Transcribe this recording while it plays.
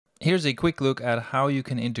Here's a quick look at how you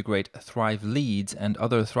can integrate Thrive Leads and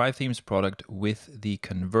other Thrive Themes product with the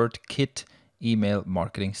ConvertKit email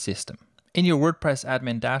marketing system. In your WordPress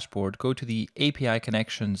admin dashboard, go to the API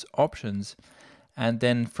connections options, and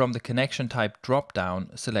then from the connection type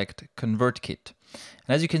dropdown, select ConvertKit. And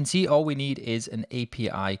as you can see, all we need is an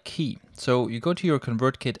API key. So you go to your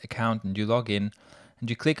ConvertKit account and you log in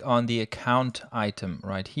and you click on the account item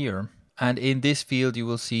right here. And in this field, you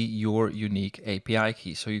will see your unique API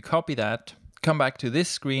key. So you copy that, come back to this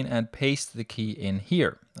screen and paste the key in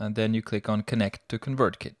here. And then you click on Connect to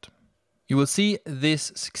ConvertKit. You will see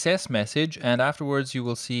this success message, and afterwards you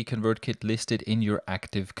will see ConvertKit listed in your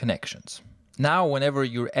active connections. Now, whenever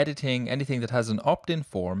you're editing anything that has an opt-in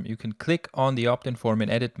form, you can click on the opt-in form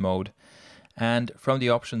in edit mode, and from the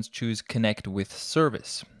options choose Connect with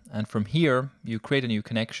Service. And from here, you create a new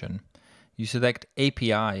connection. You select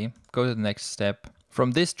API, go to the next step.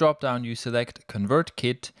 From this dropdown, you select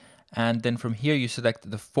ConvertKit, and then from here you select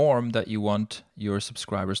the form that you want your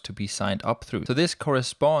subscribers to be signed up through. So this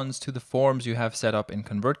corresponds to the forms you have set up in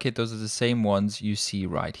ConvertKit. Those are the same ones you see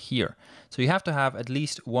right here. So you have to have at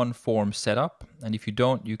least one form set up, and if you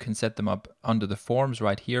don't, you can set them up under the forms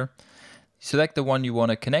right here. Select the one you want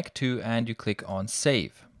to connect to and you click on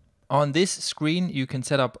Save. On this screen, you can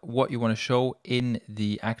set up what you want to show in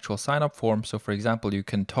the actual sign-up form. So for example, you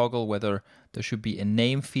can toggle whether there should be a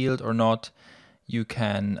name field or not. You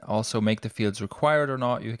can also make the fields required or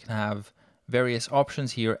not. You can have various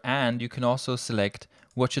options here, and you can also select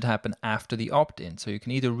what should happen after the opt-in. So you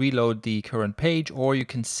can either reload the current page or you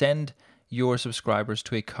can send your subscribers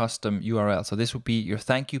to a custom URL. So this would be your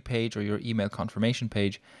thank you page or your email confirmation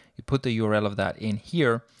page. You put the URL of that in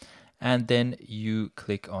here, and then you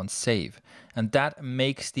click on Save. And that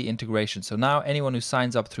makes the integration. So now anyone who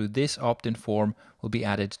signs up through this opt-in form will be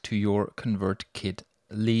added to your ConvertKit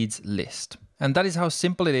leads list. And that is how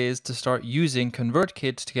simple it is to start using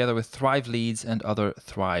ConvertKit together with Thrive Leads and other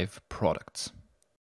Thrive products.